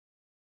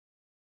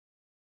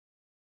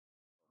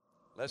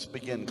Let's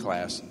begin,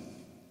 class.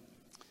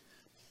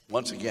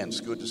 Once again, it's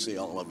good to see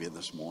all of you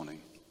this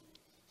morning.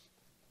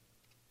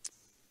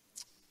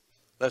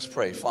 Let's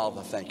pray.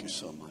 Father, thank you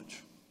so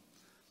much.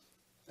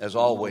 As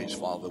always,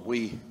 Father,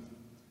 we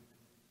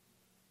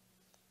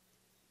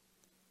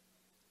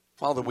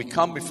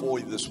come before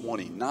you this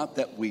morning, not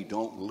that we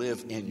don't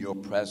live in your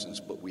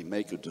presence, but we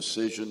make a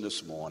decision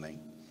this morning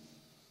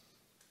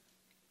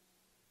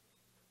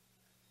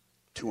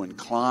to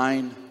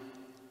incline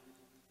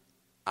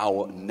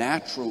our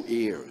natural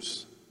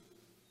ears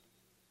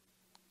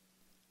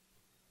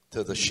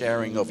to the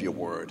sharing of your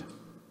word,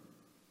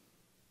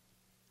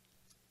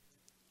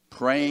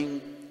 praying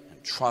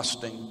and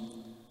trusting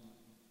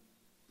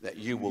that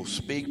you will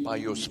speak by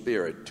your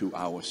Spirit to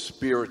our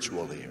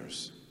spiritual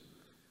ears.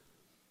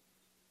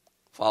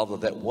 Father,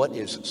 that what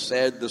is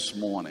said this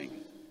morning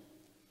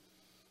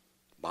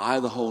by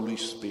the Holy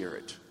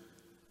Spirit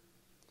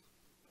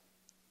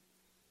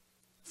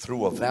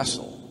through a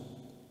vessel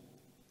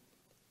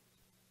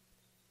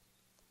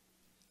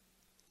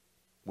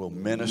will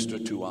minister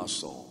to our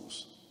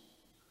souls.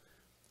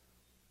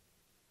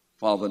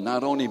 Father,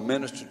 not only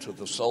minister to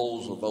the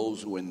souls of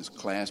those who are in this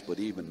class, but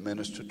even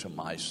minister to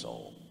my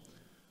soul.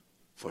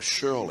 For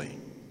surely,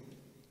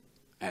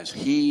 as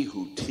he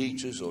who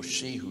teaches or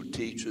she who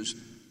teaches,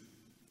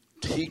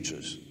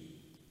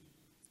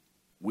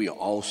 we are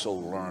also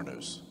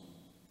learners.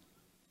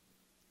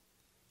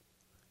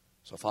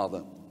 So,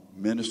 Father,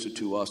 minister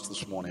to us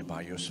this morning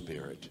by your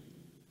Spirit.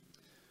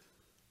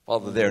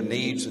 Father, there are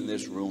needs in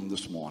this room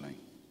this morning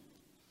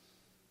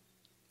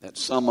that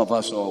some of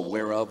us are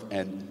aware of,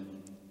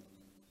 and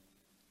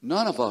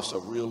none of us are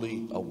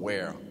really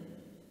aware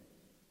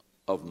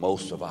of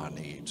most of our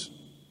needs.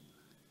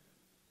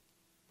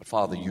 But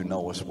Father, you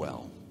know us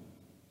well.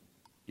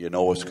 You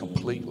know us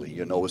completely.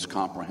 You know us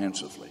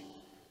comprehensively.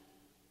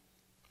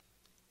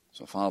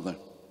 So Father,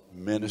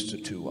 minister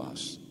to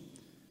us,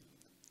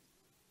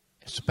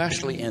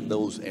 especially in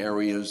those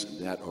areas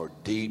that are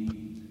deep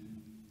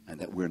and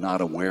that we're not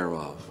aware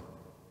of.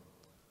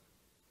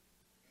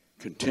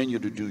 Continue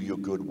to do your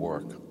good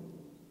work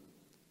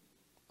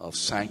of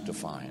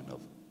sanctifying, of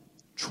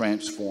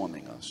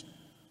transforming us,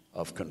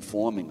 of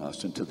conforming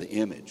us into the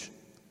image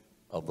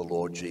of the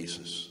Lord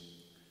Jesus,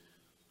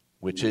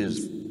 which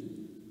is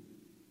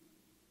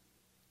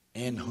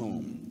in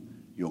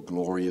whom your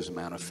glory is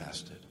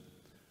manifested.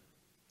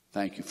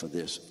 Thank you for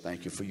this.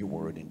 Thank you for your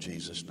word in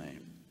Jesus'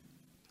 name.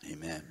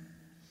 Amen.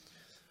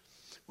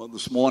 Well,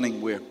 this morning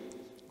we're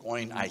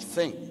going,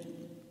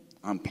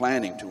 I'm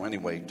planning to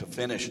anyway, to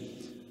finish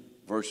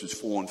verses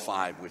 4 and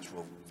 5, which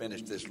will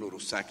finish this little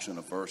section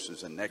of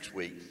verses, and next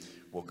week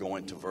we'll go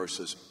into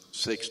verses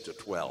 6 to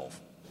 12.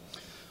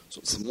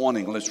 So this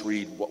morning, let's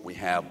read what we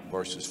have,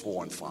 verses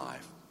 4 and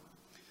 5.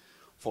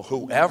 For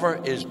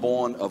whoever is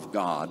born of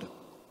God.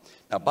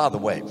 Now, by the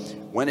way,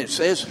 when it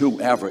says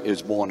whoever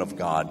is born of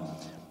God,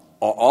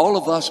 are all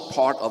of us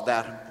part of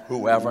that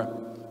whoever?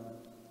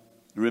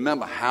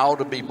 Remember how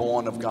to be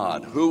born of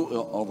God. Who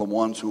are the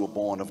ones who are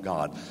born of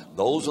God?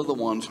 Those are the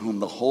ones whom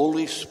the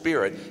Holy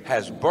Spirit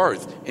has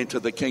birthed into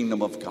the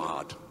kingdom of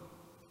God.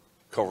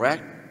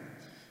 Correct?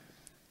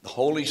 The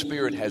Holy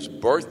Spirit has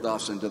birthed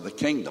us into the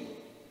kingdom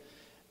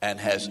and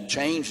has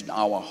changed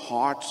our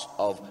hearts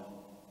of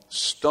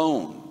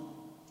stone,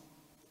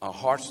 our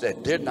hearts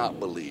that did not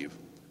believe,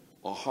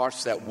 or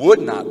hearts that would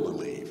not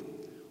believe,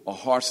 or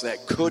hearts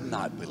that could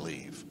not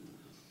believe,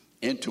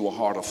 into a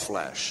heart of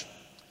flesh.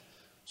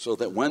 So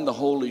that when the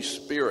Holy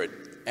Spirit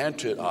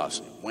entered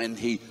us, when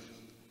he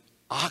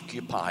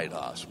occupied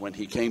us, when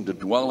he came to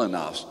dwell in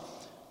us,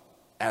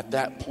 at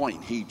that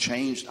point he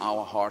changed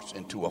our hearts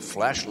into a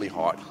fleshly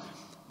heart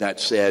that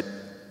said,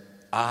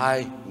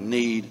 I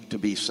need to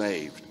be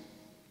saved.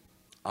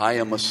 I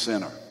am a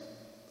sinner.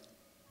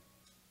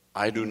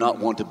 I do not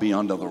want to be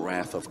under the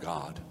wrath of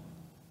God.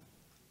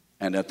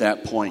 And at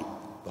that point,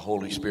 the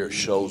Holy Spirit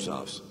shows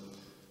us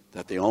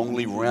that the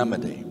only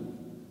remedy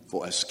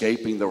for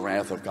escaping the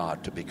wrath of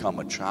God, to become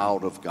a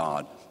child of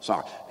God,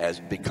 as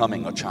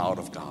becoming a child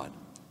of God,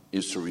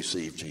 is to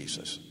receive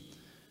Jesus.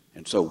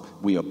 And so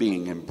we are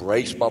being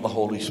embraced by the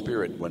Holy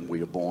Spirit when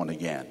we are born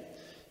again.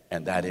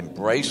 And that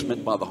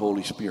embracement by the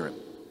Holy Spirit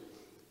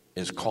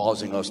is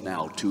causing us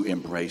now to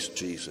embrace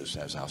Jesus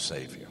as our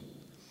Savior.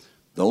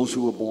 Those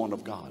who are born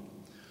of God.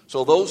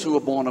 So those who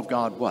are born of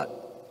God, what?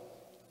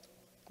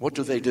 What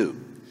do?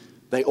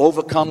 They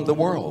overcome the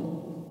world.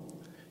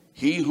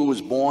 He who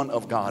is born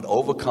of God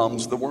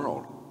overcomes the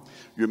world.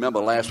 You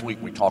remember last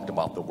week we talked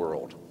about the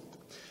world.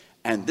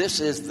 And this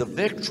is the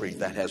victory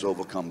that has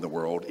overcome the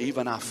world,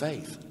 even our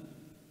faith.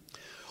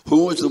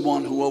 Who is the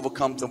one who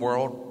overcomes the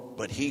world?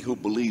 But he who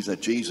believes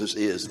that Jesus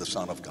is the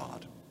Son of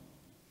God.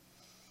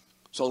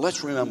 So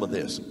let's remember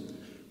this.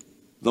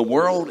 The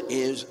world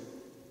is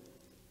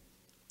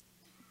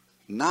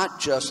not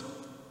just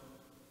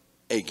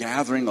a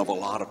gathering of a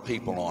lot of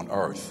people on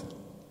earth.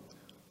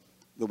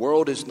 The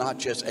world is not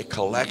just a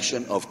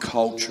collection of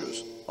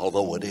cultures,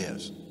 although it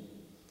is.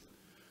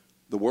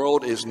 The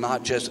world is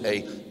not just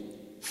a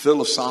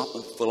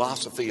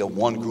philosophy of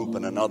one group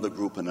and another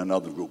group and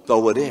another group,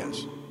 though it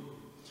is.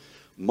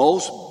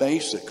 Most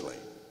basically,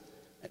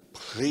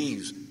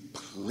 please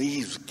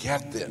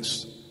get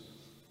this.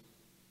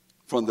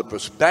 From the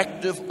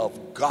perspective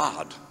of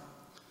God,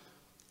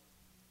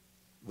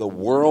 the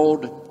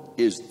world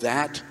is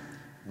that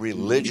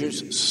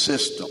religious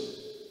system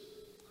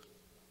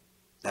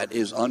that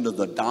is under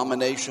the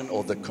domination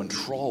or the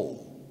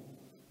control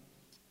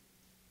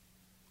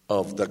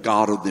of the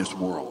God of this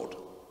world.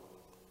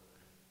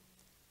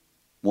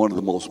 One of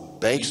the most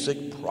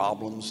basic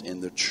problems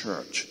in the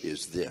church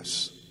is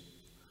this.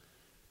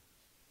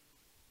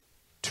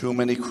 Too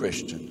many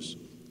Christians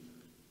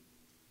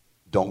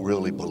don't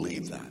really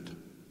believe that.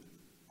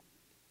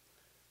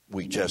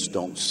 We just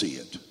don't see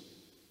it.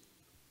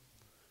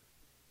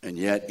 And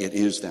yet it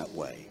is that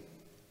way.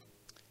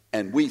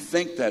 And we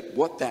think that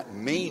what that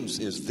means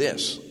is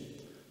this,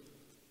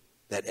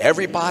 that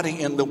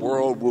everybody in the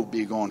world will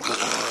be going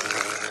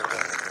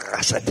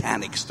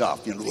satanic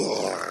stuff,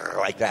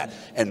 like that,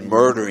 and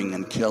murdering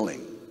and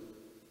killing.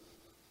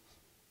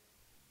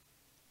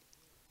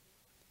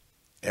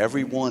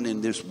 Everyone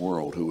in this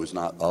world who is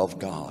not of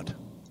God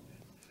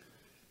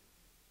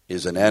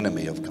is an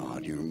enemy of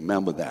God. You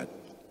remember that.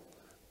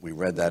 We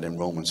read that in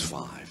Romans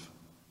 5.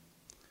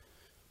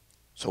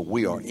 So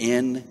we are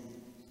in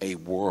a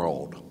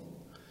world.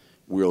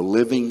 We're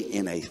living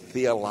in a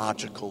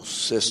theological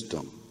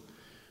system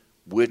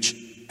which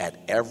at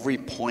every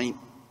point,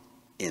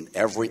 in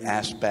every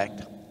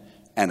aspect,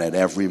 and at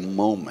every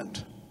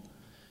moment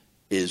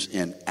is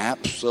in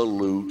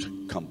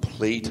absolute,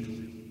 complete,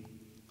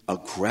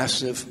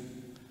 aggressive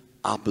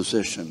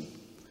opposition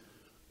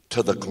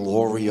to the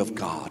glory of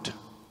God,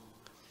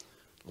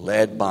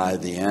 led by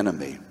the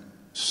enemy,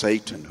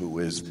 Satan, who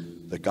is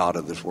the God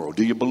of this world.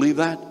 Do you believe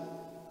that?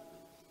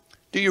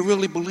 Do you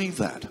really believe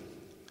that?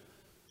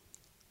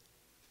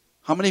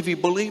 How many of you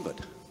believe it?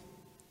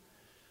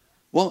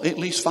 Well, at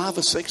least 5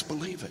 or 6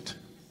 believe it.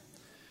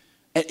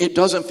 It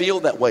doesn't feel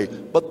that way,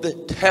 but the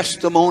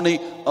testimony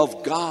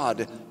of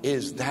God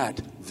is that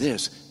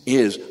this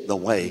is the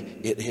way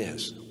it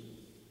is.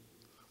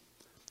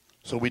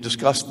 So we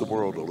discussed the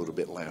world a little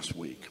bit last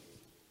week.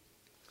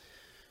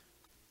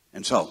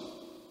 And so,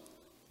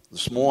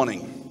 this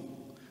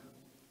morning,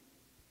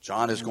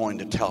 John is going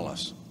to tell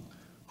us,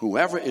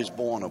 whoever is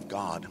born of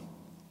God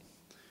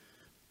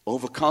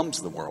overcomes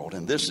the world,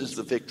 and this is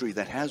the victory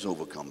that has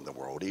overcome the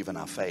world, even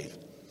our faith.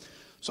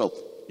 So,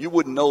 you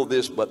wouldn't know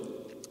this, but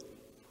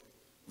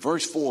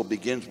verse 4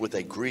 begins with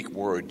a Greek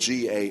word,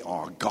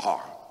 G-A-R,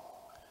 gar,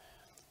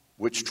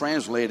 which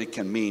translated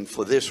can mean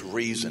for this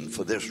reason,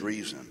 for this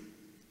reason.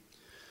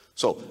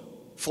 So,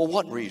 for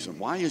what reason?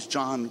 Why is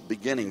John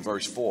beginning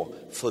verse 4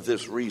 for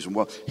this reason?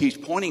 Well, he's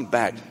pointing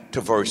back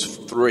to verse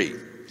 3.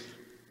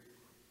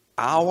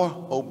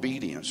 Our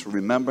obedience,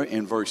 remember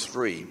in verse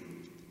 3,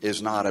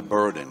 is not a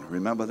burden.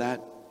 Remember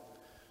that?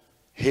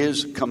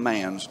 His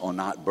commands are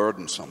not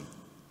burdensome,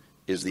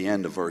 is the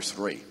end of verse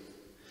 3.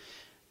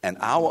 And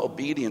our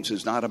obedience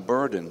is not a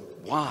burden.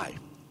 Why?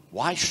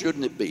 Why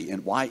shouldn't it be?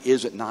 And why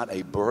is it not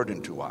a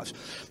burden to us?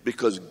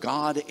 Because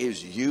God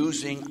is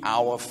using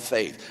our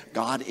faith.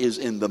 God is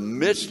in the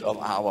midst of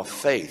our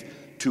faith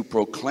to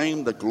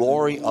proclaim the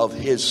glory of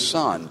His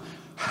Son.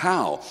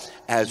 How?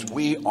 As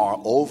we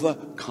are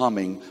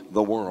overcoming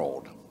the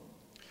world.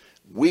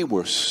 We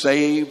were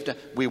saved.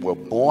 We were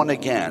born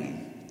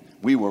again.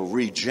 We were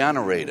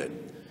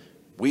regenerated.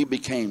 We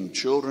became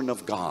children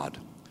of God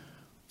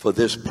for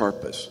this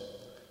purpose,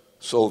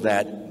 so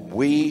that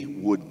we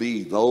would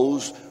be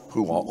those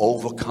who are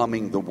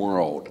overcoming the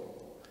world.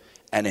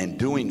 And in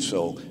doing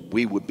so,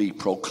 we would be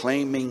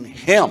proclaiming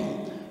Him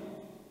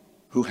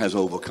who has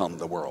overcome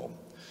the world.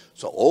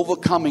 So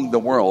overcoming the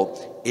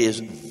world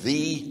is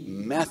the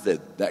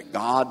method that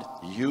God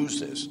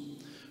uses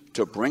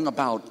to bring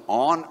about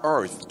on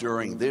earth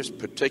during this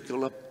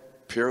particular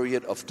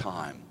period of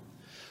time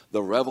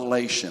the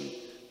revelation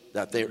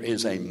that there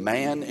is a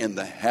man in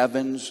the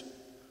heavens,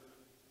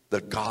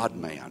 the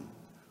God-man,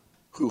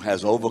 who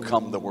has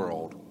overcome the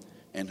world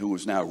and who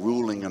is now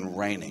ruling and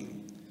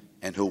reigning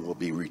and who will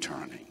be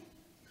returning.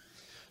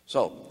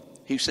 So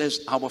he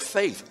says our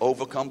faith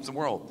overcomes the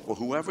world. For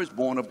whoever is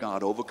born of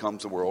God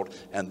overcomes the world,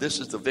 and this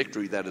is the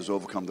victory that has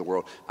overcome the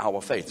world,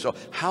 our faith. So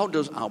how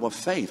does our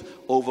faith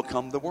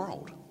overcome the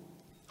world?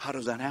 How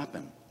does that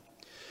happen?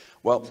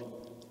 Well,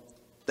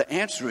 the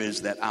answer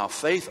is that our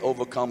faith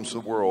overcomes the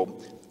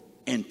world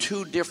in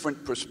 2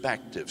 different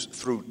perspectives,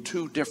 through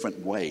 2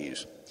 different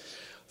ways.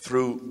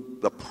 Through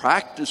the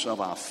practice of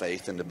our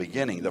faith in the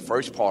beginning, the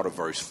first part of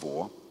verse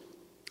 4,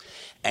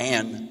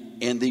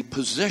 and in the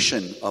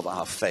position of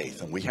our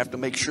faith. And we have to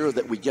make sure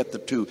that we get the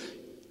 2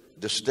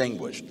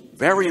 distinguished.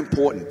 Very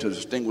important to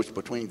distinguish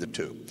between the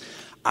 2.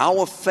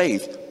 Our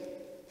faith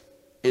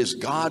is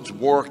God's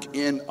work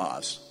in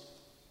us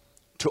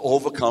to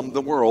overcome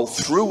the world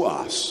through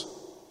us.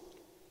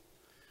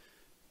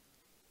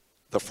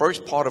 The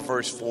first part of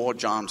verse 4,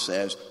 John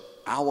says,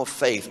 our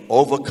faith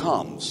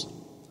overcomes.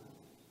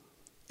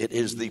 It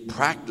is the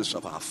practice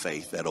of our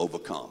faith that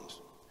overcomes.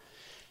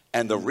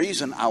 And the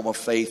reason our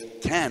faith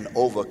can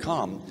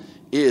overcome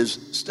is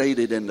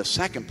stated in the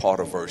second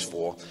part of verse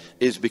 4,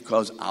 is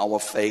because our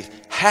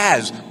faith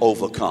has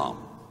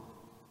overcome.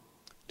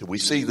 Do we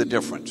see the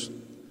difference?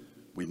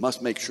 We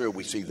must make sure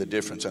we see the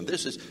difference. And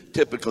this is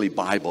typically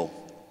Bible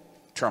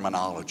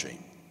terminology.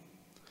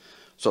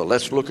 So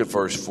let's look at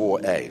verse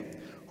 4a.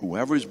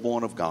 Whoever is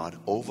born of God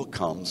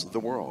overcomes the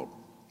world.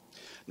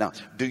 Now,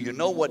 do you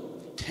know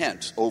what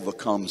tense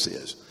overcomes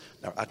is?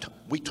 Now,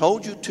 we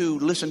told you to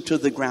listen to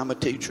the grammar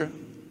teacher.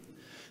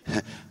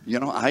 You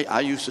know,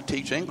 I used to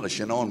teach English,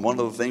 you know, and one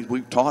of the things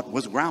we taught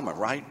was grammar,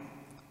 right?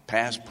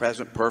 Past,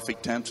 present,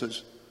 perfect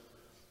tenses.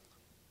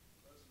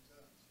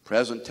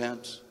 Present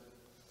tense.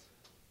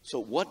 So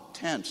what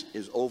tense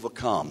is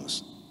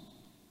overcomes?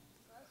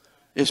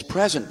 It's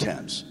present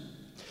tense.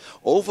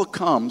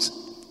 Overcomes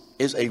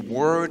is a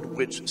word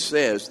which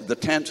says, the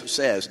tense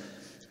says,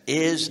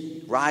 is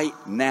right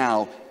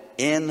now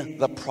in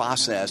the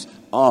process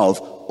of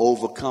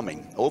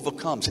overcoming.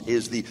 Overcomes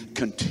is the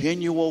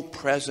continual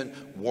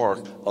present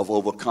work of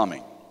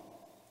overcoming.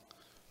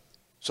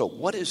 So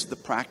what is the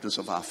practice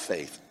of our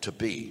faith to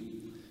be?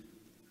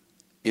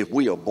 If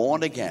we are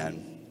born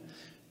again,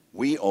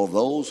 we are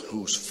those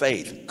whose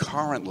faith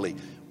currently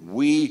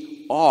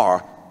we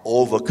are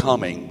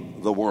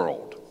overcoming the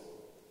world.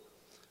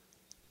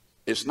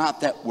 It's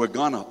not that we're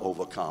going to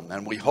overcome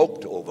and we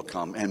hope to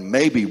overcome and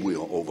maybe we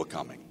are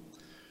overcoming.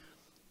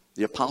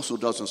 The apostle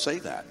doesn't say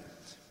that.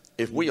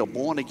 If we are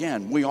born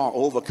again, we are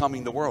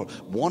overcoming the world.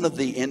 One of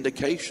the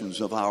indications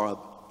of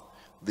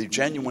the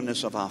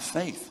genuineness of our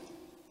faith.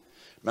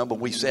 Remember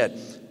we said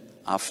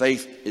our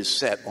faith is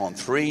set on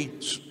three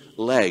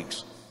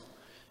legs.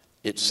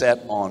 It's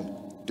set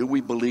on, do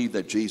we believe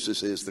that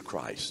Jesus is the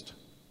Christ?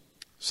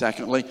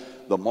 Secondly,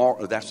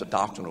 that's a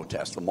doctrinal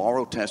test. The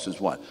moral test is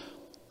what?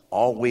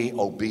 Are we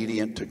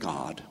obedient to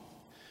God?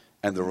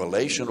 And the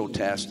relational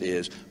test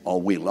is, are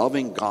we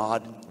loving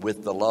God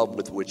with the love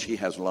with which he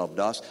has loved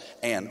us?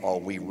 And are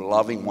we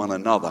loving one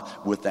another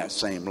with that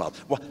same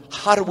love? Well,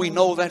 how do we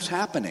know that's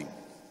happening?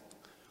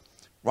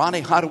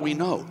 Ronnie, how do we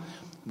know?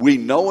 We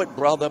know it,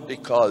 brother,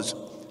 because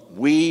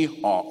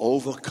we are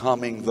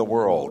overcoming the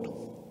world.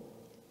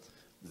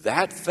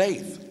 That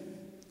faith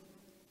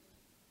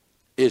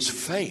is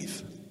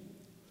faith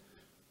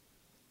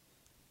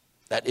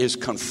that is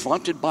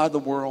confronted by the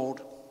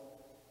world,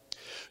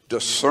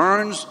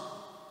 discerns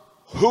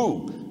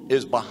who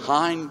is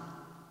behind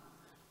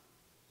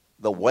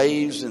the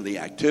ways and the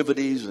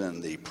activities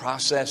and the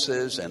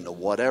processes and the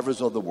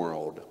whatevers of the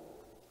world.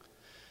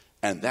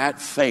 And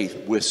that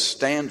faith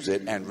withstands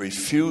it and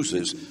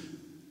refuses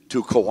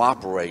to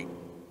cooperate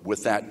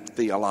with that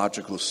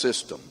theological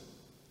system.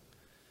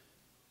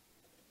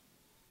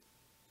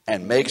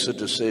 And makes a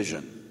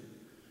decision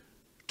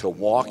to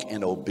walk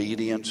in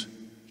obedience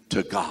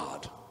to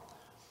God.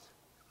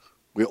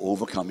 We're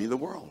overcoming the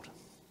world.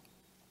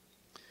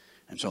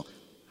 And so,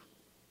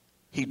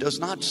 he does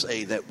not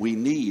say that we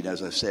need,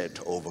 as I said,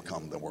 to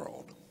overcome the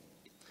world.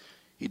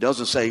 He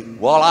doesn't say,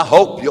 well, I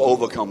hope you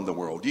overcome the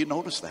world. Do you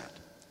notice that?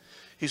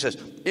 He says,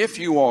 if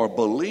you are a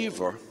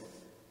believer,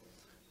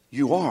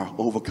 you are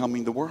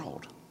overcoming the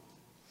world.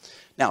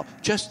 Now,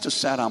 just to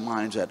set our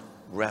minds at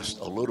rest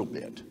a little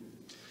bit,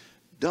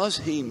 does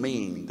he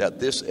mean that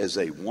this is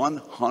a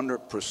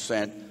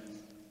 100%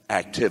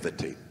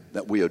 activity,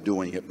 that we are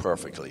doing it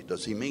perfectly?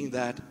 Does he mean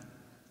that?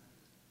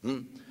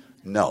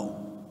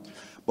 No.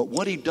 But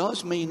what he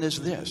does mean is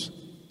this.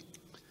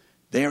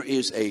 There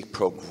is a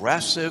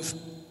progressive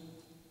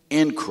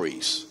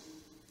increase.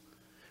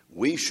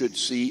 We should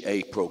see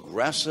a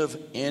progressive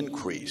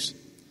increase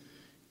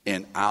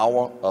in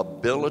our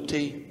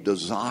ability,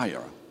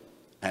 desire,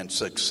 and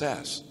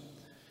success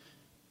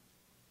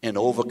in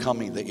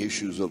overcoming the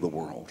issues of the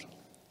world.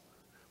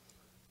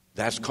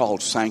 That's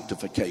called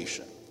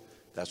sanctification.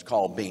 That's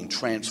called being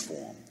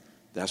transformed.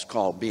 That's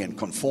called being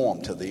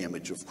conformed to the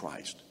image of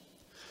Christ.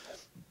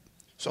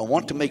 So I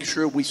want to make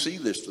sure we see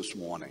this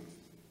morning.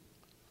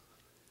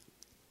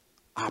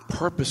 Our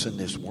purpose in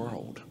this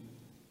world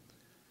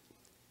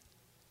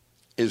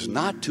is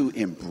not to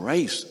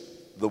embrace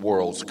the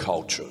world's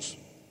cultures.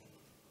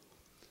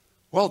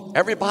 Well,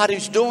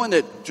 everybody's doing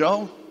it,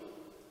 Joe.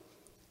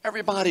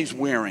 Everybody's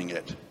wearing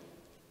it.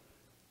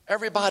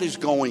 Everybody's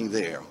going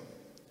there.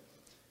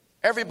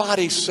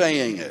 Everybody's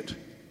saying it.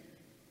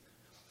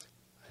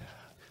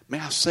 May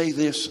I say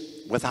this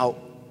without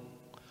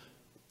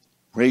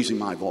raising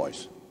my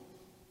voice?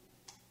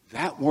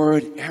 That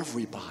word,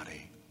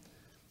 everybody,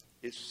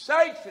 is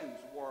Satan's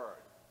word.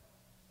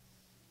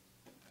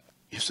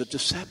 It's a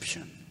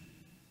deception.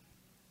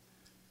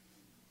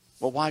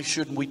 Well, why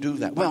shouldn't we do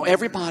that? Well,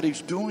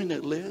 everybody's doing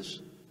it, Liz.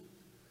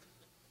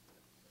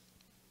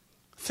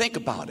 Think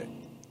about it.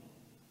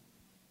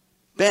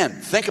 Ben,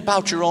 think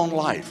about your own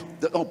life.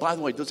 Oh, by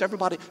the way, does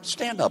everybody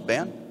stand up,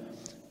 Ben?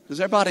 Does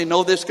everybody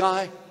know this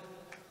guy?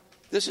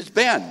 This is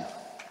Ben.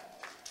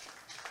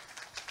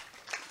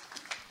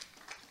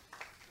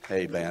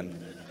 Hey,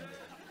 Ben.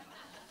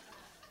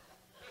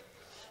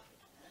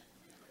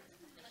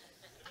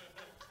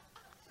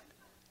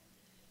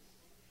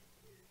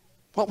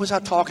 What was I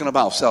talking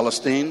about,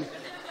 Celestine?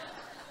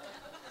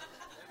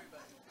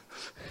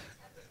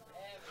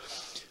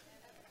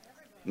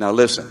 Now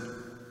listen.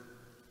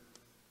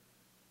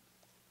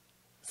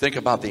 Think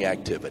about the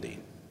activity.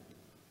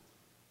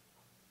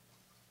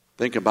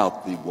 Think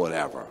about the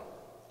whatever.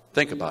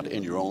 Think about it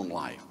in your own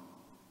life.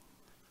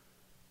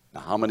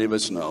 Now, how many of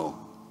us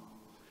know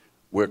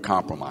we're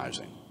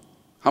compromising?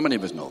 How many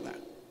of us know that?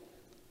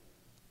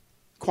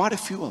 Quite a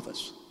few of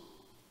us.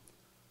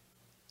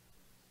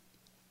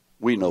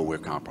 We know we're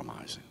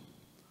compromising.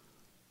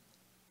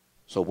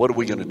 So what are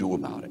we going to do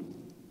about it?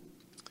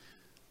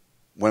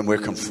 When we're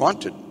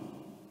confronted,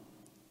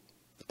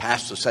 the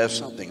pastor says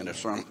something in the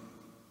sermon.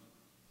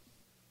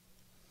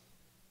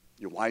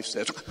 Your wife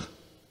says,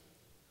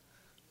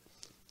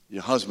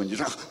 your husband, you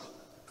know,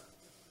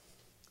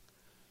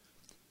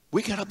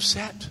 we get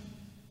upset.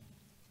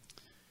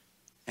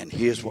 And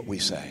here's what we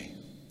say.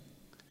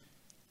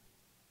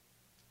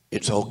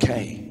 It's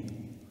okay.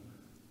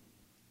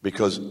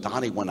 Because,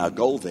 Donnie, when I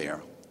go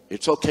there,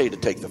 it's okay to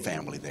take the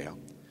family there.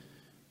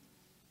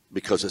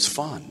 Because it's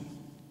fun.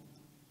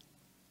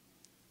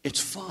 It's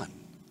fun.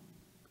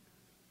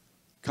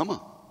 Come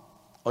on.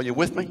 Are you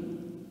with me?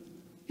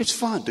 It's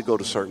fun to go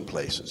to certain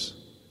places.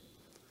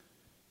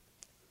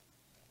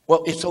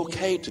 Well, it's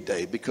okay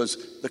today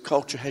because the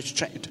culture has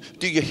changed.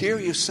 Do you hear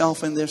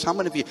yourself in this? How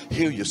many of you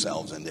hear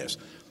yourselves in this?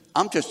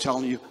 I'm just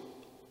telling you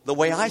the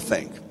way I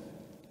think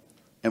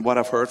and what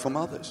I've heard from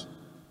others.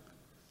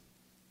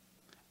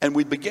 And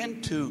we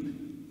begin to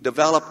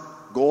develop,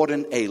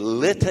 Gordon, a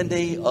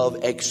litany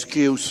of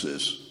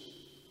excuses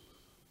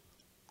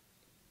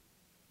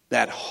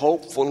that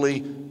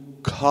hopefully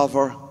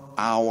cover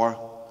our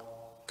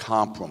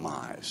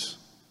compromise.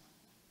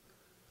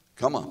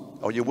 Come on.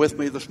 Are you with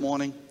me this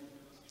morning?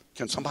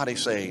 Can somebody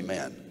say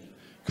amen?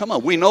 Come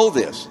on, we know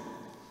this.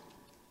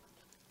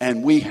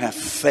 And we have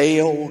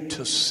failed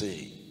to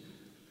see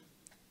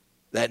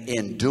that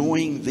in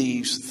doing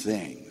these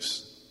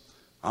things,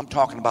 I'm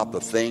talking about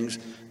the things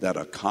that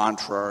are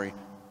contrary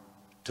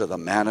to the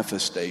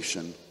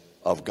manifestation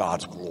of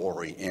God's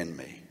glory in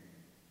me.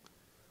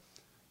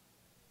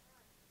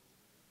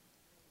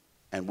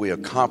 And we are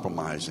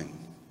compromising,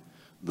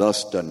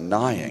 thus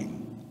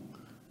denying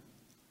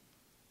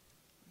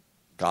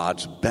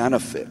God's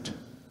benefit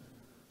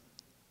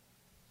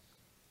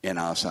in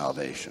our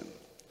salvation.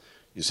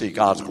 You see,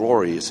 God's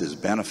glory is his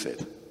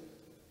benefit.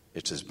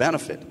 It's his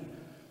benefit.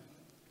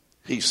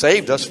 He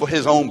saved us for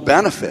his own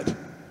benefit,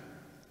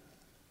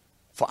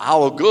 for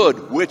our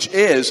good, which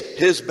is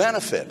his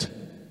benefit.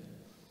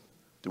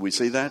 Do we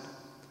see that?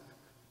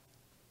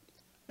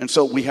 And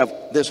so we have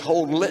this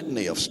whole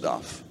litany of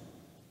stuff.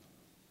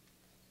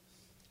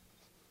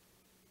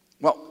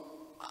 Well,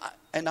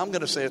 and I'm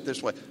going to say it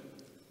this way.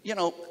 You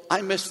know,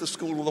 I missed the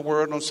school of the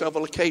word on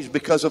several occasions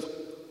because of,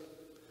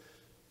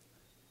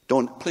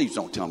 please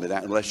don't tell me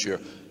that unless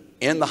you're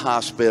in the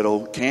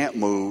hospital, can't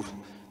move,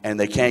 and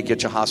they can't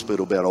get your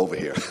hospital bed over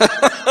here.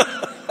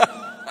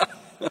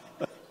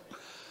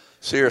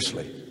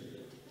 Seriously.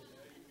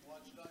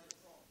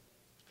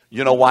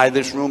 You know why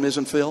this room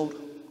isn't filled?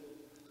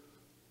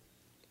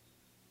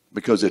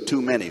 Because there are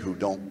too many who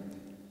don't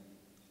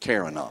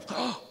care enough.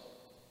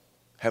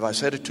 Have I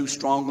said it too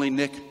strongly,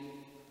 Nick?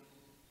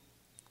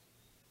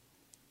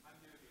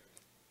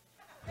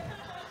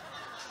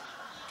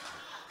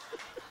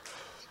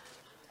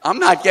 I'm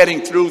not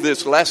getting through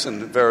this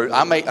lesson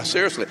I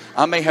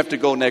may have to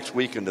go next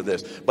week into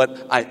this,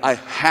 but I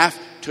have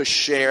to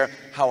share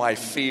how I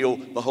feel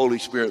the Holy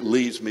Spirit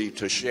leads me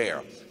to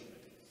share.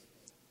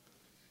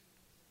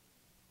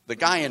 The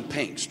guy in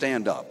pink,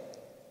 stand up.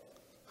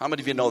 How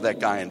many of you know that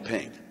guy in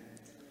pink?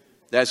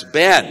 That's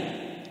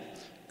Ben.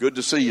 Good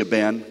to see you,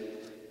 Ben.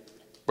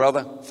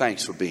 Brother,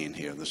 thanks for being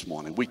here this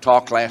morning. We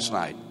talked last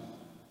night.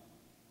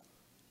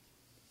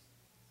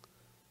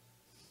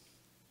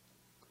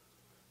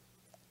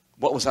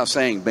 What was I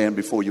saying, Ben,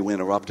 before you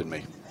interrupted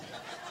me?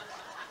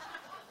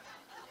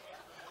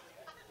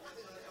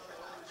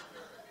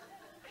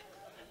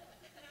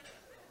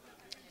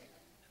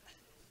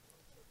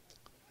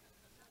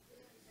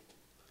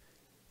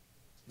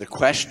 The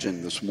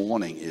question this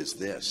morning is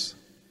this.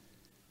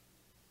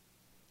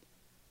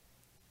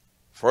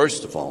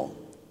 First of all,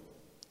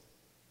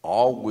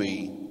 are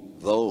we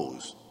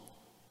those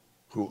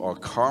who are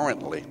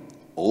currently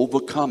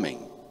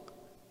overcoming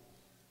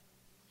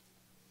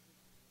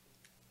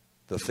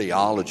the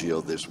theology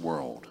of this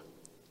world,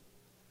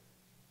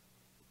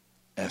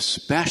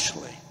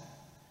 especially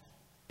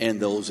in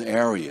those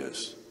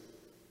areas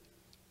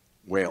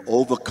where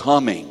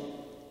overcoming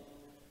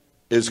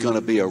is going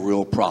to be a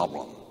real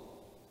problem?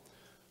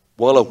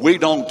 Well, if we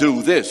don't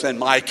do this and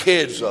my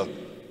kids are,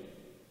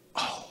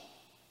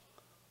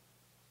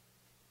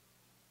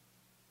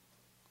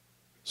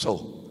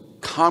 So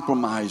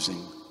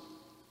compromising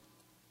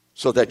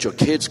so that your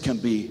kids can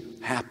be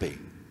happy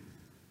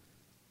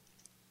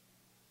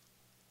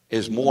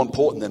is more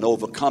important than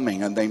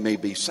overcoming, and they may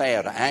be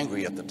sad or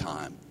angry at the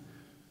time.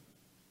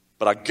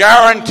 But I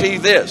guarantee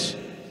this,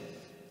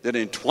 that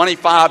in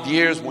 25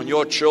 years when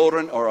your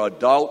children are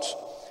adults,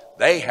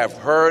 They have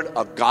heard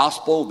a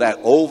gospel that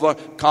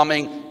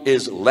overcoming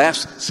is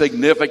less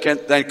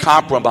significant than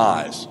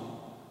compromise.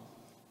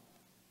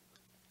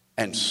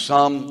 And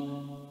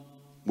some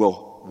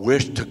will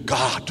wish to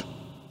God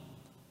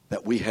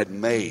that we had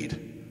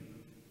made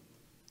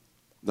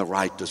the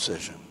right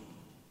decision.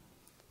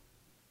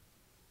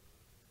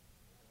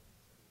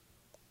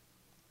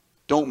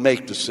 Don't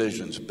make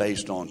decisions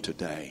based on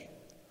today.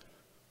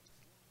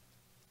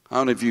 How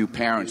many of you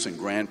parents and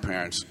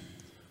grandparents,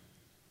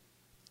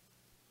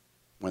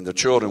 when the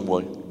children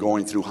were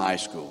going through high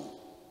school,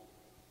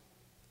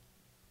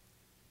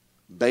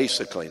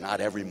 basically, not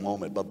every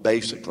moment, but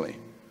basically,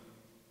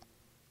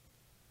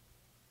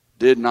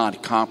 did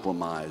not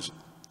compromise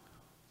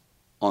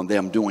on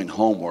them doing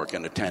homework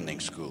and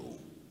attending school?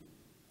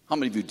 How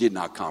many of you did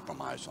not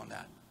compromise on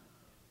that?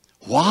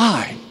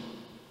 Why?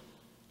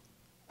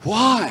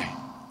 Why?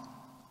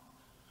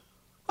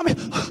 I mean,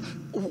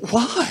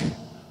 why?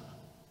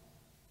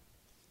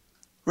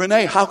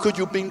 Renee, how could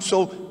you be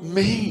so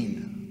mean?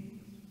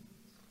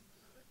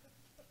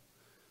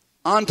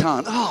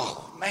 Anton,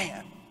 oh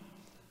man.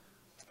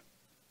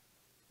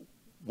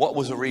 What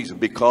was the reason?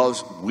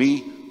 Because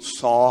we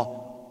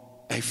saw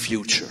a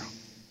future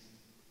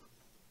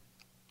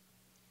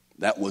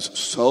that was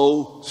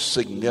so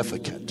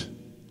significant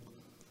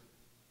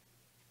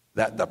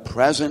that the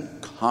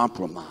present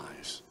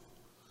compromise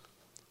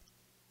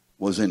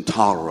was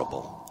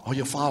intolerable. Are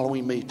you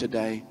following me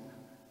today?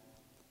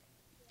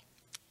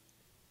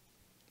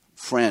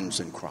 Friends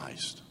in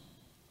Christ,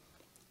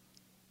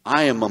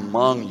 I am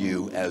among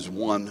you as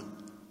one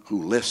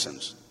who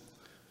listens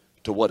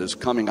to what is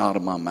coming out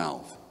of my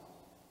mouth.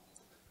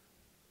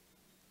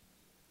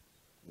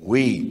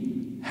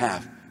 We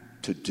have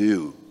to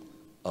do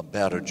a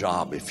better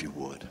job, if you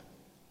would.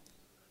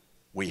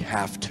 We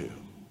have to.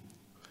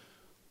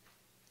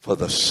 For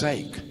the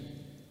sake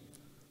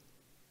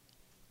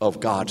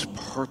of God's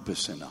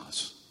purpose in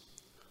us,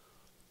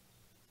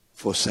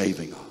 for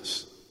saving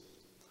us.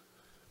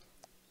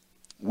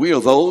 We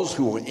are those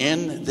who are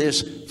in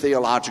this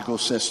theological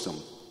system.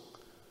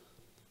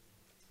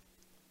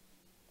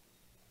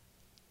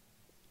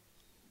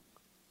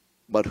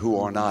 But who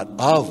are not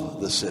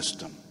of the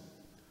system.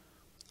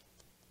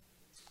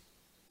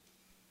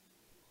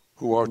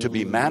 Who are to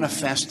be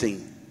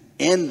manifesting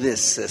in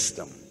this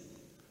system,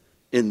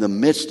 in the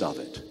midst of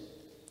it,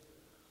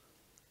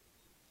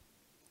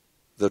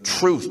 the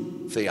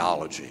truth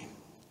theology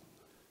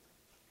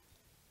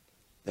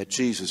that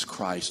Jesus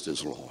Christ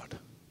is Lord.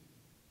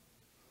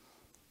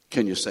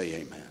 Can you say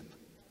amen?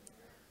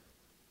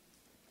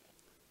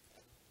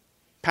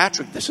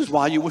 Patrick, this is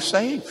why you were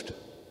saved.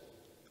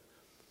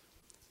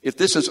 If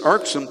this is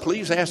irksome,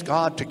 please ask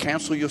God to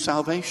cancel your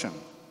salvation.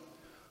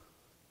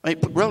 I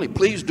mean, really,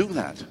 please do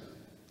that.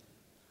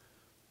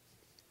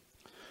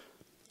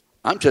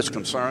 I'm just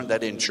concerned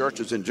that in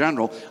churches in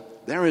general,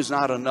 there is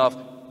not enough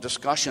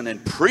discussion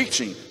and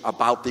preaching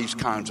about these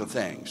kinds of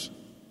things.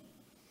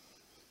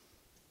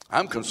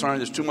 I'm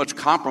concerned there's too much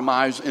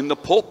compromise in the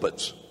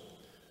pulpits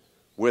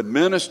where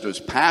ministers,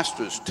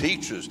 pastors,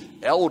 teachers,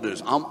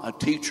 elders, I'm a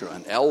teacher,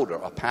 an elder,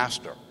 a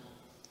pastor.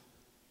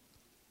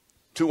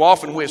 Too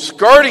often we're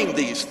skirting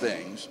these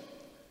things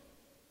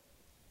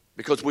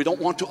because we don't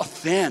want to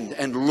offend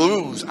and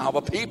lose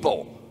our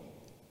people.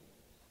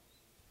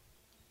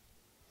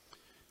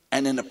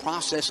 And in the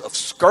process of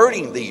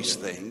skirting these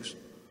things,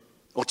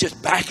 or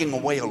just backing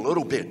away a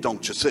little bit,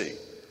 don't you see?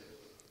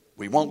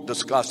 We won't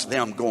discuss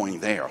them going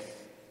there.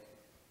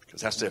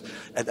 Because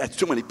that's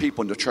too many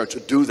people in the church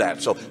that do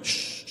that. So,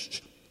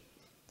 shh.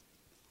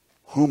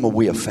 Whom are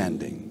we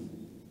offending?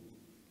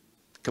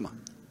 Come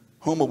on.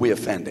 Whom are we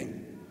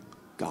offending?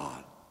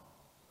 God.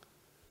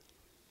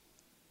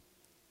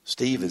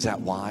 Steve, is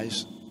that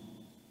wise?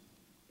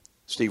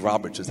 Steve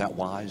Roberts, is that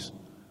wise?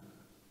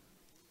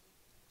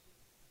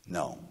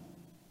 No.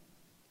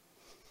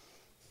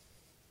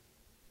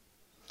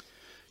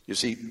 You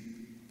see,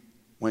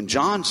 when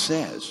John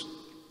says,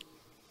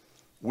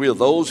 we are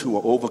those who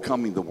are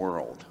overcoming the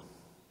world,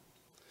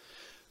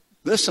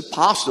 this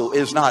apostle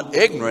is not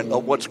ignorant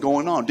of what's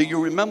going on. Do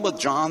you remember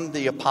John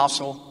the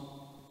apostle?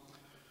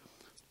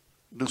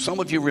 Do some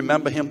of you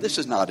remember him? This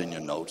is not in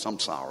your notes. I'm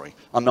sorry.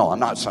 No, I'm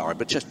not sorry,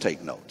 but just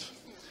take notes.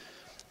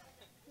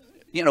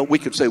 You know, we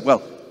could say,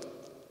 well,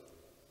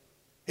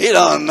 he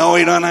doesn't know.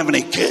 He doesn't have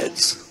any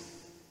kids.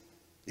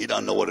 He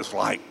doesn't know what it's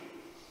like.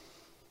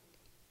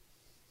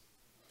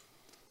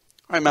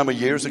 I remember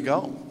years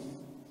ago,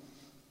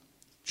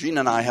 Gina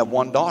and I have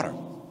one daughter.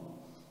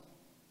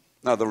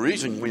 Now, the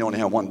reason we only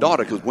have one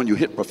daughter, because when you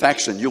hit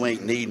perfection, you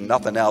ain't needing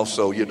nothing else,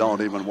 so you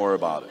don't even worry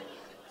about it.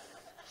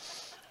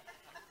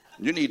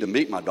 You need to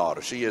meet my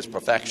daughter. She is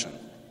perfection.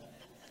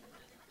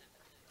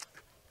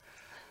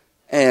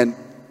 And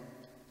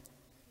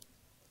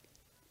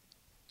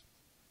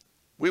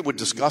we were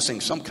discussing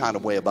some kind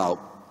of way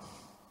about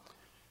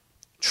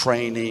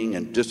training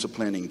and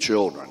disciplining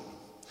children.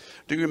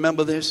 Do you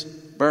remember this,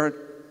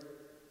 Bird?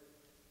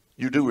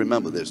 You do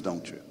remember this,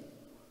 don't you?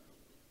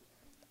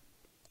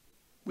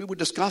 We were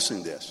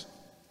discussing this.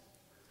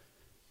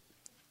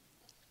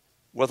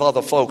 with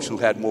other folks who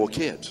had more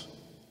kids.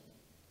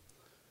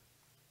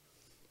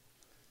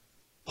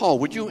 Paul,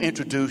 would you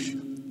introduce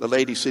the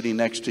lady sitting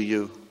next to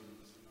you?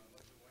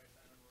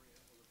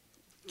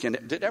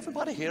 Did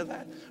everybody hear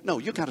that? No,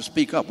 you got to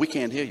speak up. We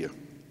can't hear you.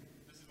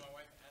 This is my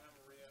wife, Anna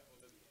Maria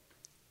Olivia.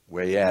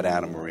 Where you at,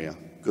 Anna Maria?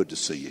 Good to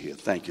see you here.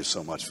 Thank you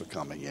so much for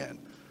coming in.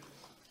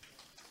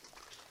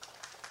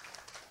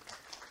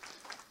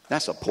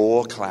 That's a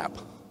poor clap.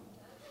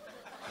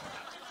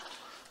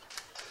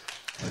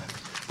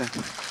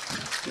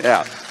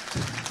 Yeah.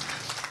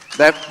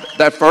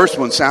 That first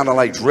one sounded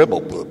like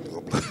dribble.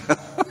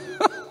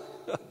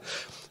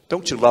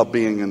 Don't you love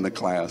being in the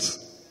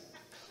class?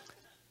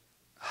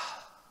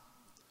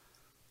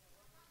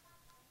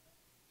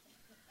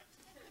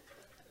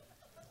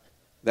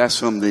 That's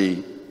from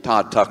the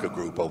Todd Tucker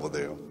group over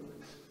there.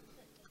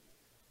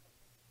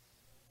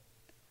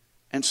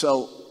 And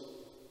so,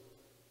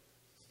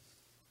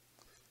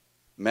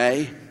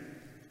 May,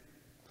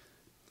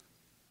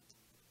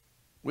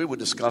 we were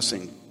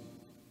discussing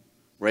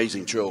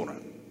raising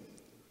children.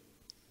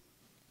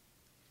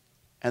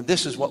 And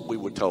this is what we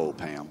were told,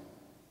 Pam.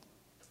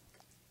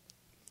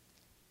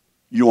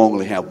 You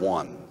only have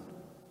one.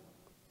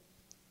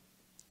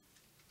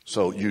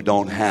 So you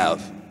don't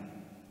have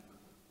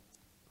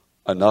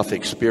enough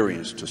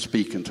experience to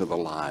speak into the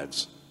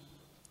lives,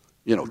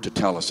 to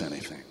tell us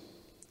anything.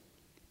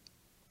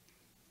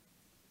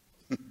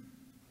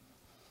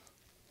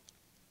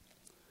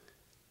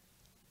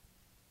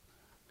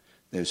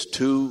 There's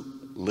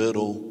too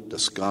little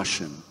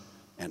discussion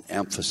and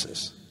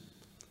emphasis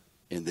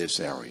in this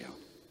area.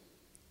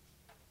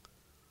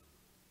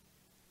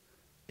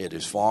 It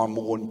is far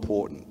more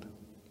important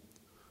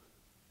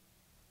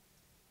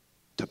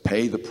to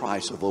pay the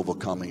price of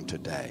overcoming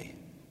today,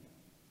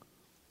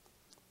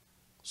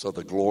 so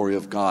the glory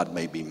of God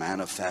may be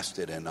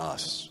manifested in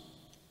us,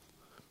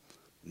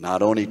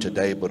 not only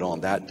today, but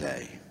on that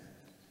day.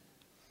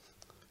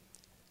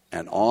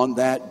 And on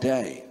that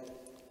day,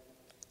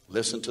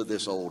 listen to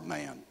this old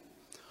man.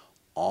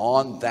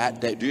 On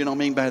that day, do you know what I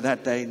mean by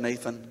that day,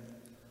 Nathan?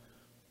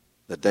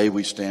 The day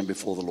we stand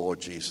before the Lord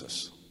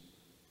Jesus.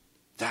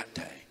 That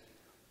day.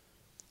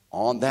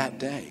 On that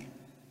day,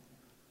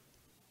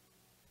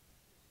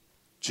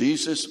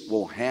 Jesus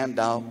will hand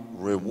out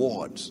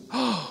rewards.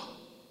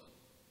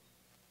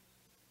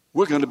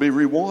 We're going to be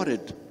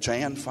rewarded,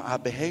 Jan, for our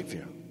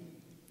behavior.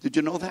 Did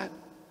you know that?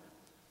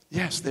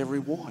 Yes, they're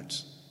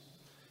rewards.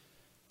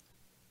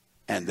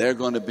 And they're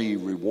going to be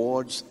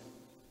rewards,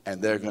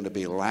 and they're going to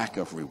be lack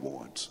of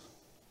rewards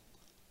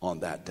on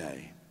that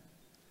day.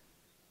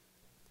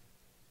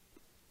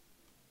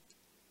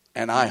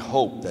 And I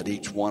hope that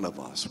each one of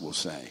us will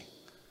say,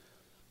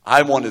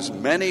 I want as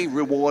many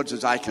rewards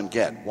as I can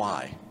get.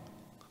 Why?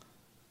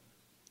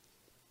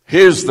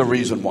 Here's the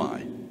reason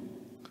why.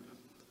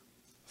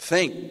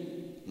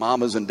 Think,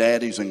 mamas and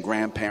daddies and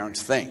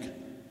grandparents, think.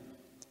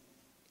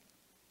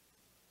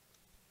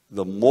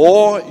 The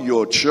more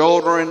your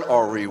children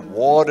are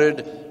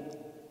rewarded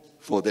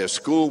for their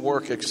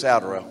schoolwork,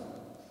 etc.,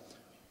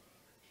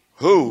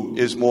 who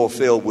is more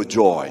filled with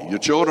joy? Your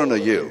children or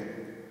you?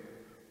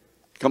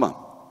 Come on.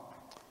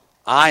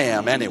 I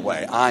am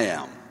anyway. I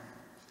am.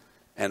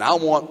 And I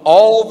want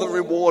all the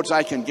rewards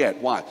I can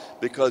get. Why?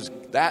 Because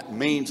that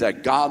means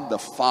that God the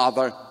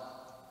Father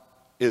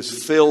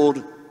is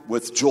filled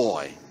with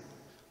joy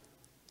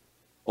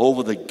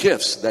over the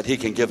gifts that he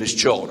can give his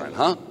children,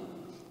 huh?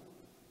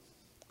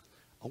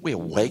 Are we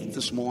awake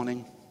this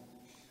morning?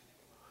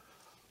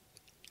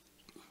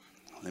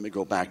 Let me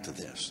go back to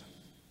this.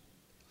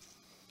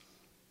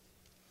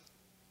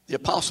 The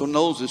apostle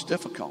knows it's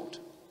difficult.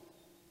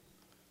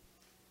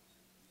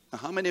 Now,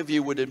 how many of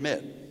you would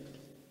admit,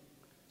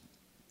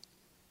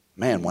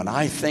 man, when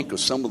I think of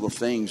some of the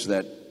things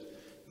that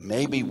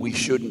maybe we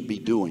shouldn't be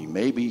doing,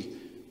 maybe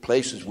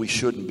places we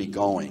shouldn't be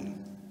going,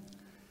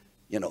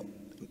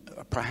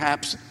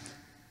 perhaps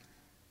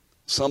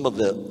some of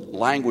the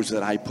language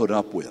that I put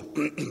up with.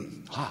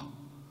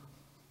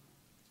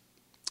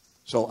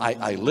 So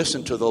I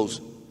listen to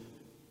those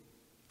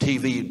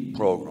TV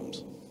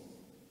programs.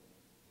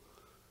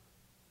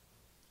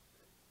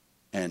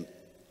 And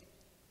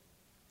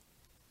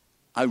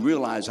I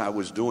realized I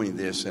was doing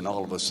this, and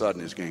all of a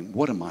sudden it's going,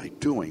 what am I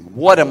doing?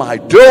 What am I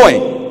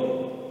doing?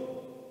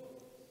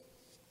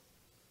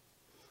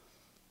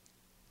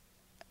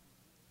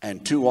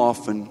 And too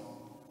often,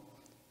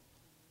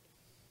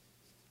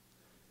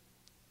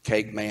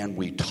 Cake Man,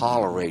 we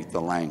tolerate the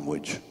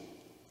language.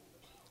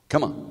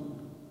 Come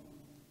on.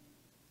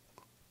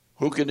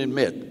 Who can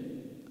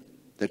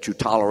admit that you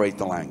tolerate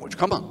the language?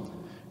 Come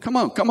on. Come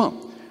on, come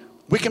on.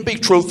 We can be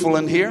truthful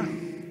in here.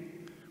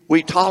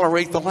 We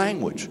tolerate the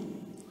language.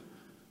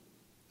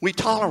 We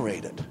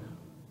tolerate it.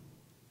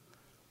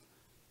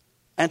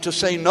 And to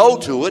say no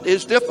to it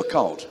is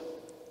difficult.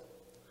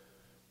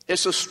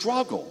 It's a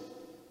struggle.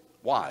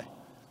 Why?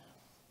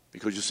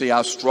 Because you see,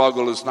 our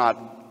struggle is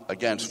not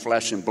against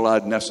flesh and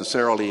blood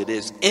necessarily. It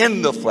is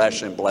in the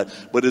flesh and blood,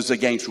 but it's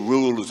against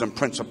rulers and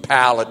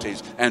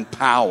principalities and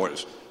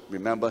powers.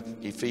 Remember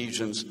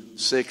Ephesians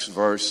 6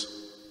 verse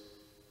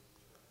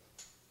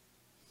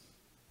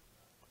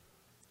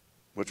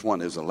Which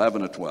one is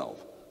 11 or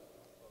 12?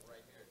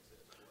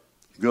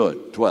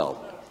 Good,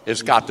 12.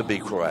 It's got to be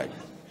correct.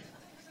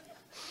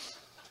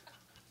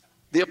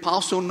 The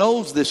apostle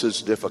knows this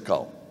is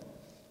difficult.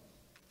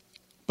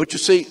 But you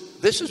see,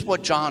 this is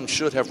what John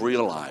should have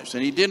realized,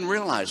 and he didn't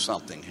realize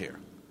something here.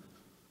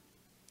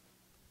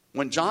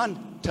 When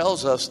John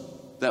tells us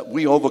that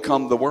we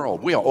overcome the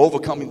world, we are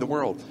overcoming the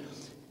world,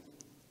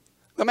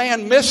 the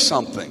man missed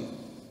something.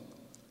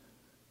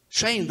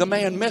 Shane, the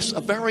man missed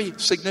a very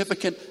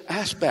significant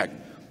aspect.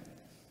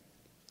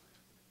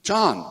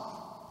 John,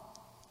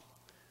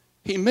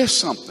 he missed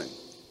something.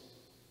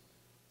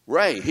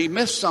 Ray, he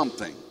missed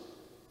something.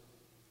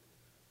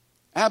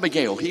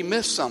 Abigail, he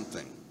missed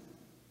something.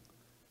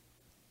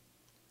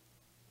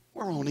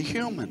 We're only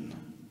human.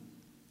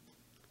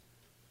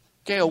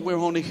 Gail, we're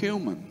only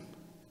human.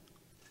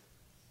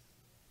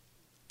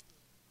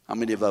 How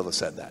many have ever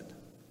said that?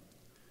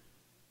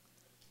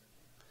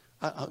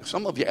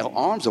 Some of your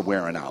arms are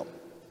wearing out.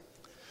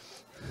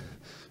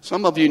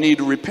 Some of you need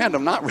to repent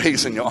of not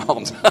raising your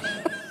arms.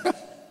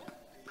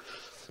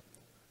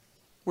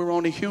 We're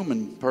only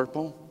human,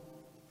 Purple.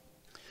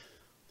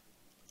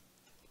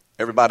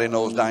 Everybody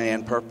knows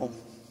Diane Purple?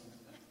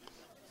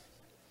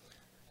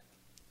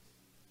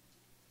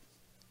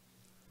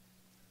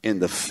 In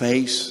the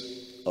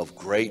face of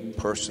great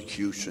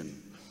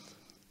persecution,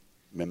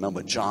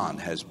 remember, John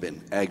has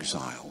been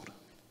exiled.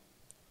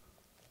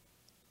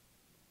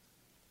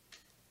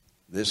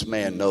 This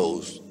man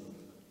knows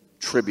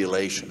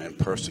tribulation and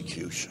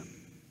persecution.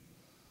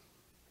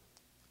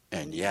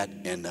 And yet,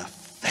 in the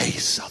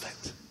face of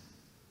it,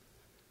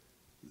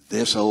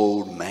 this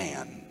old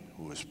man,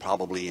 who is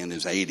probably in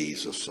his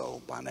 80s or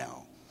so by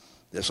now,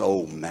 this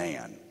old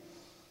man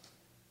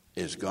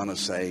is going to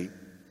say,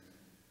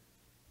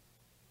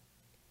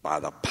 by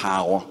the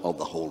power of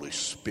the Holy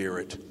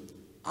Spirit,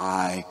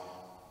 I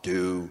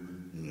do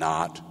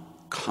not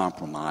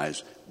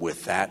compromise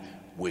with that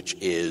which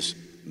is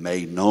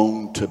made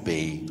known to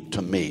be,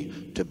 to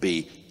me, to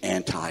be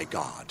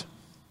anti-God.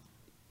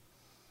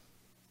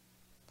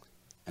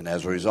 And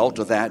as a result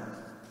of that,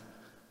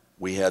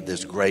 we had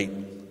this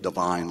great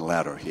divine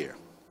letter here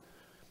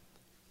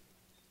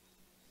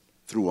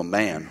through a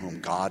man whom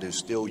God is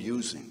still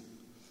using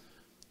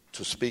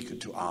to speak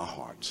into our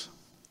hearts.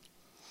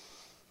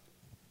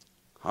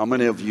 How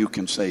many of you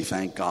can say,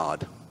 thank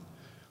God,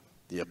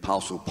 the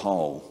Apostle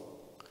Paul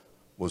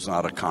was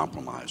not a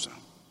compromiser?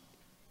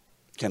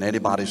 Can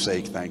anybody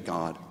say, thank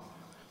God?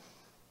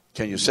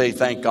 Can you say,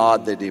 thank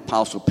God, that the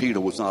Apostle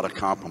Peter was not a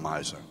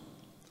compromiser?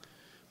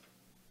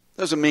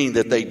 Doesn't mean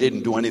that they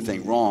didn't do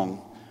anything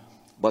wrong,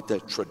 but the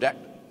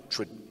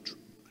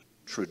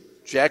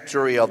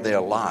trajectory of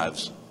their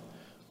lives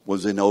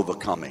was in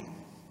overcoming.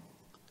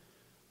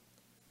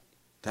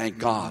 Thank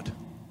God.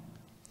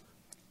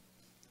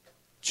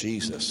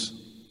 Jesus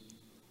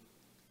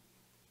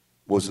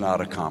was not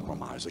a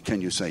compromiser.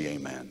 Can you say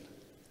amen?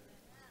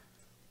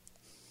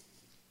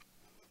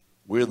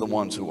 We're the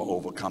ones who are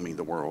overcoming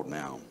the world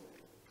now.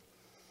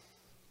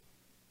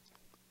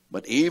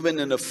 But even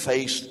in the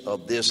face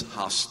of this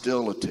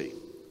hostility,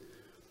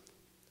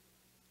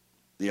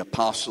 the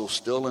apostle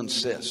still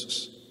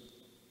insists.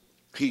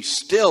 He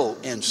still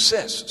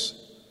insists.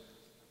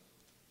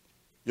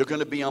 You're going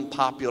to be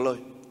unpopular.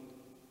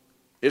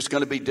 It's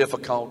going to be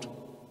difficult.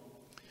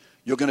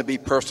 You're going to be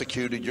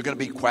persecuted. You're going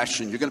to be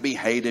questioned. You're going to be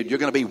hated. You're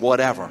going to be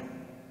whatever.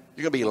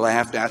 You're going to be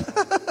laughed at.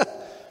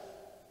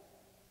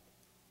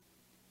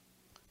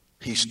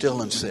 He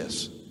still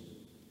insists.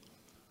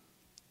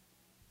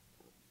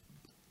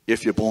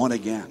 If you're born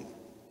again,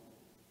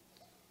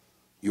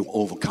 you're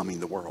overcoming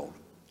the world.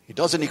 He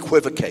doesn't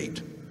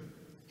equivocate.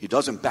 He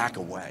doesn't back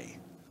away.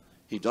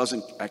 He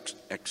doesn't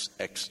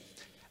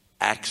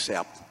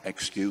accept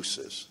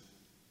excuses.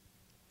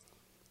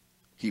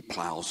 He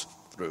plows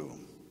through.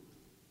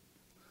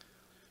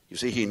 You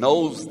see, he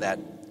knows that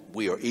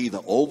we are either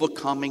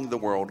overcoming the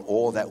world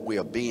or that we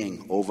are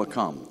being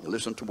overcome.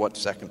 Listen to what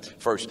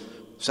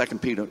 2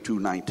 Peter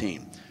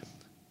 2:19.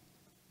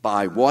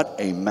 By what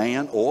a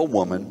man or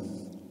woman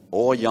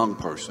or young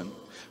person,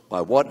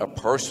 by what a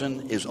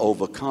person is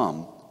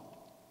overcome,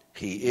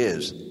 he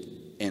is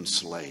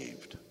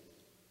enslaved.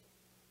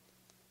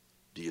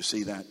 Do you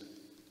see that?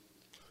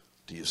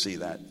 Do you see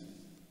that?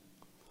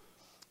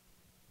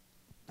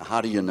 Now,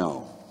 how do you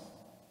know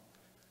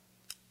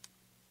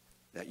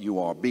that you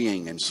are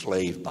being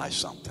enslaved by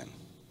something?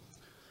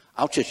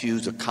 I'll just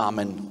use a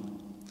common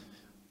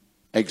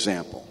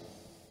example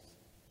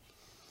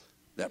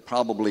that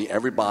probably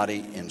everybody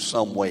in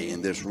some way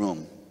in this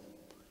room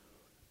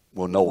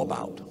will know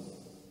about.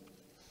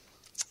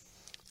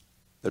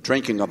 The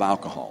drinking of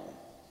alcohol.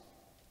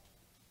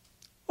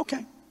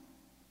 Okay.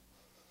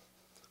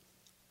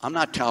 I'm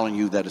not telling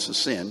you that it's a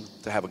sin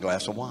to have a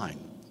glass of wine.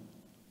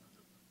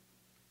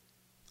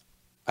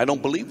 I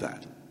don't believe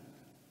that.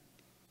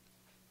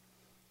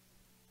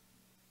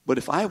 But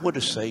if I were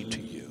to say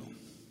to you,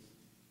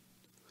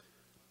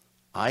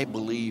 I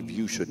believe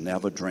you should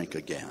never drink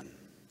again,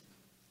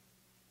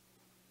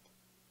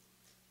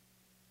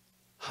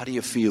 how do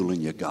you feel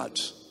in your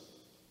guts?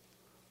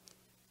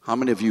 How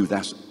many of you,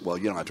 well,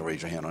 you don't have to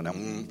raise your hand on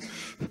that.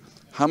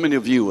 How many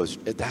of you,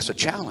 that's a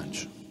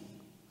challenge?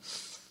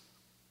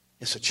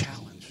 It's a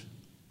challenge.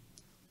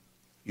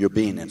 You're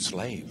being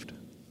enslaved.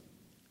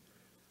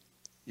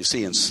 You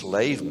see,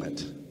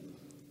 enslavement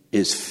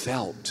is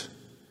felt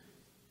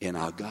in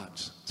our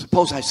guts.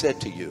 Suppose I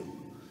said to you,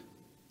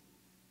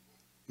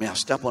 may I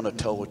step on a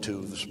toe or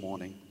two this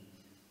morning?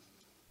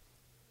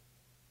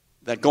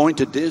 That going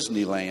to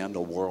Disneyland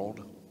or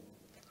World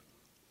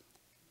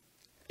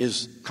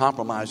is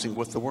compromising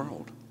with the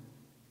world.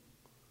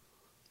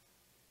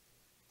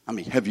 I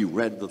mean, have you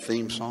read the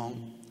theme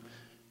song?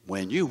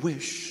 When you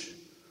wish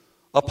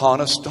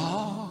upon a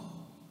star,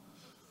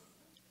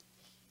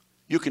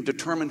 you can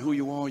determine who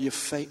you are, your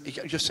fate.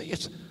 You just say,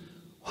 it's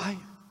why?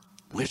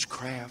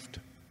 Witchcraft,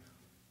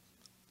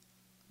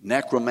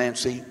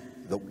 necromancy,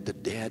 the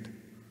dead.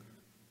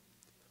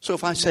 So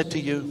if I said to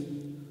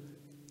you,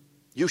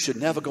 you should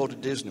never go to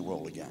Disney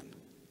World again,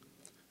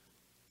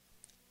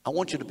 I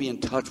want you to be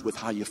in touch with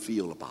how you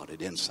feel about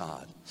it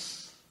inside.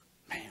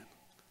 Man,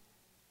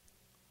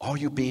 are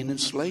you being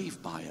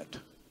enslaved by it?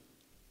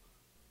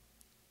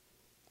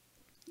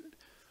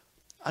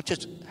 I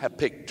just have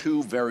picked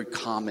two very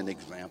common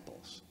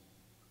examples.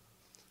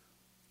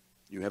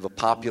 You have a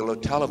popular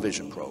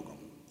television program.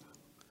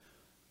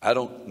 I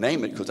don't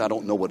name it because I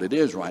don't know what it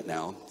is right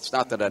now. It's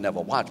not that I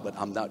never watch, but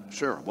I'm not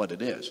sure what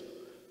it is.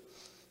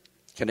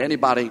 Can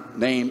anybody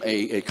name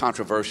a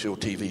controversial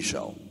TV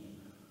show?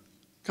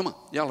 Come on,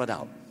 yell it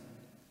out.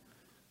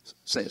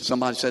 Say it.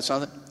 Somebody said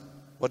something?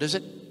 What is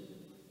it?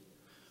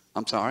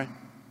 I'm sorry.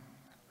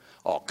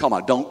 Oh, come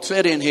on, don't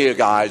sit in here,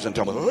 guys, and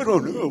tell me, I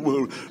don't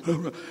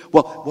know.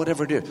 Well,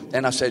 whatever it is.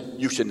 And I said,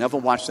 you should never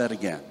watch that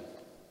again.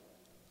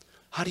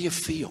 How do you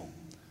feel?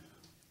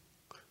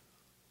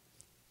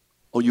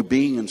 Are you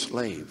being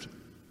enslaved?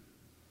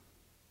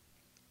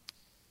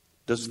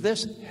 Does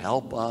this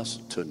help us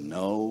to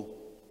know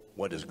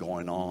what is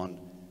going on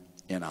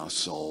in our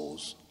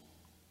souls?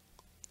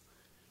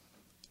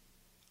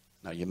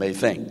 Now, you may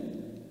think,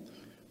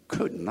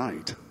 good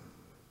night.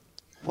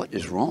 What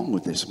is wrong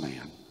with this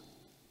man?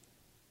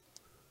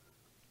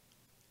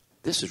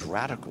 This is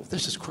radical.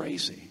 This is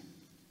crazy.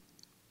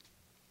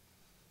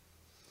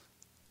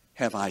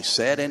 Have I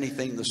said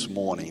anything this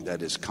morning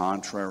that is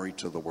contrary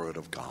to the Word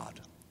of God?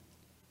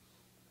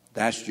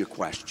 That's your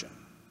question.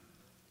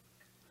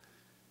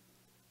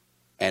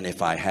 And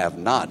if I have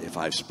not, if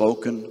I've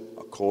spoken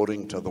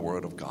according to the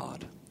Word of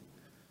God,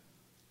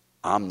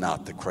 I'm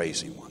not the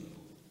crazy one.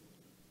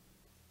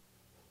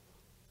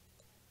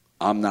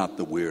 I'm not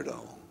the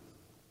weirdo.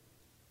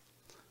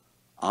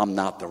 I'm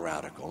not the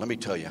radical. Let me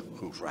tell you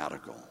who's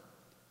radical.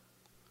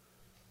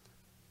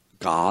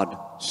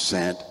 God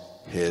sent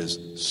his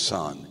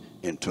Son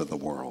into the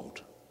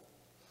world.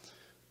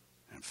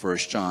 In 1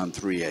 John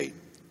 3:8,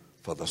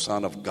 for the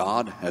Son of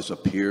God has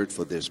appeared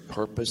for this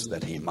purpose,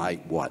 that he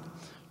might what?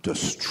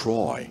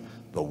 Destroy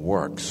the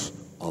works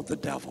of the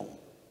devil.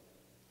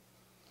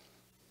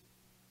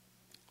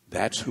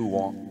 That's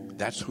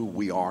who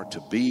we are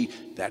to be.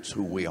 That's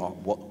who we are,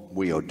 what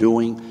we are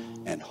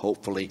doing, and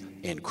hopefully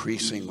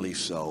increasingly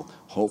so.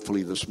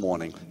 Hopefully this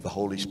morning the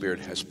Holy Spirit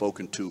has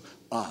spoken to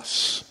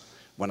us.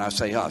 When I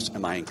say us,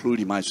 am I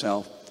including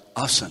myself?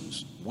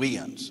 Us'uns,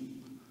 we-uns.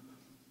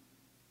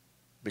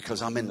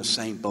 Because I'm in the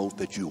same boat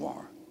that you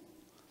are.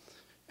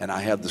 And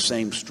I have the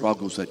same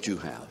struggles that you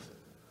have.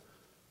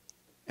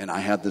 And I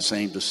have the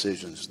same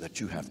decisions that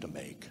you have to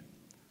make.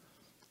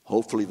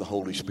 Hopefully the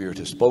Holy Spirit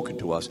has spoken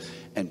to us.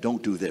 And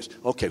don't do this.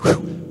 Okay,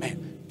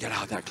 man, get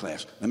out of that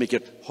class.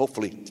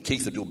 Hopefully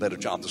Keith will do a better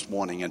job this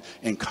morning in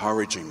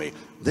encouraging me.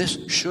 This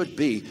should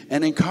be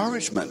an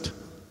encouragement.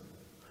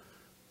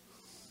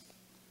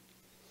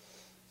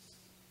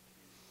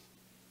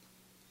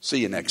 See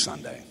you next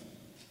Sunday.